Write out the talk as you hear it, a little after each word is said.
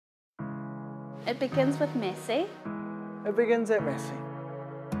It begins with Massey. It begins at Massey.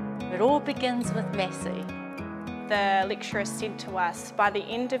 It all begins with Massey. The lecturer said to us, by the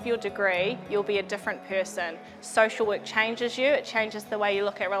end of your degree, you'll be a different person. Social work changes you, it changes the way you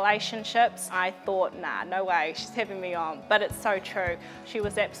look at relationships. I thought, nah, no way, she's having me on. But it's so true. She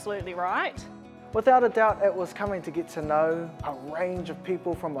was absolutely right. Without a doubt, it was coming to get to know a range of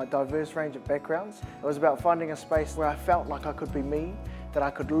people from a diverse range of backgrounds. It was about finding a space where I felt like I could be me, that I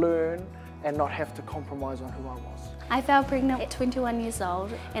could learn and not have to compromise on who I was. I fell pregnant at 21 years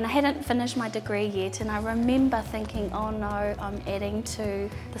old and I hadn't finished my degree yet, and I remember thinking, oh no, I'm adding to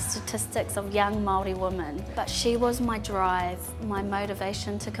the statistics of young Māori women. But she was my drive, my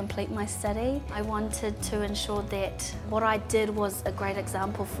motivation to complete my study. I wanted to ensure that what I did was a great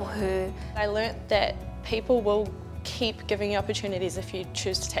example for her. I learnt that people will keep giving you opportunities if you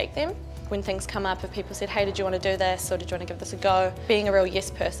choose to take them. When things come up, if people said, hey, did you want to do this, or did you want to give this a go? Being a real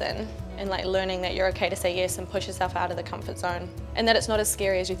yes person and like learning that you're okay to say yes and push yourself out of the comfort zone, and that it's not as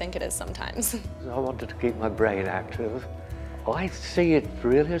scary as you think it is sometimes. I wanted to keep my brain active. I see it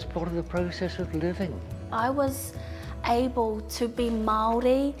really as part of the process of living. I was able to be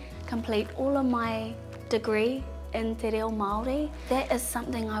Māori, complete all of my degree in Te Reo Māori. That is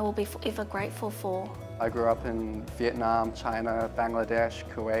something I will be forever grateful for. I grew up in Vietnam, China, Bangladesh,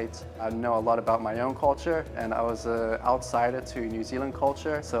 Kuwait. I know a lot about my own culture, and I was an outsider to New Zealand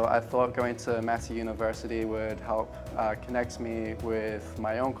culture, so I thought going to Massey University would help connect me with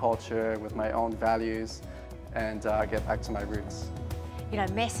my own culture, with my own values, and get back to my roots. You know,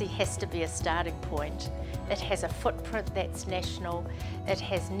 Massey has to be a starting point. It has a footprint that's national. It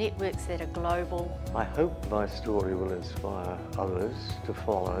has networks that are global. I hope my story will inspire others to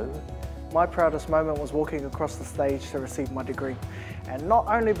follow. My proudest moment was walking across the stage to receive my degree. And not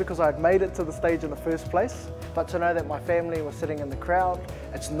only because I'd made it to the stage in the first place, but to know that my family was sitting in the crowd.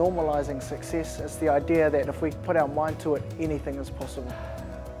 It's normalising success. It's the idea that if we put our mind to it, anything is possible.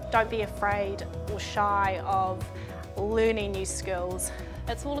 Don't be afraid or shy of learning new skills.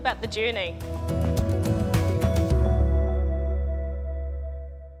 It's all about the journey.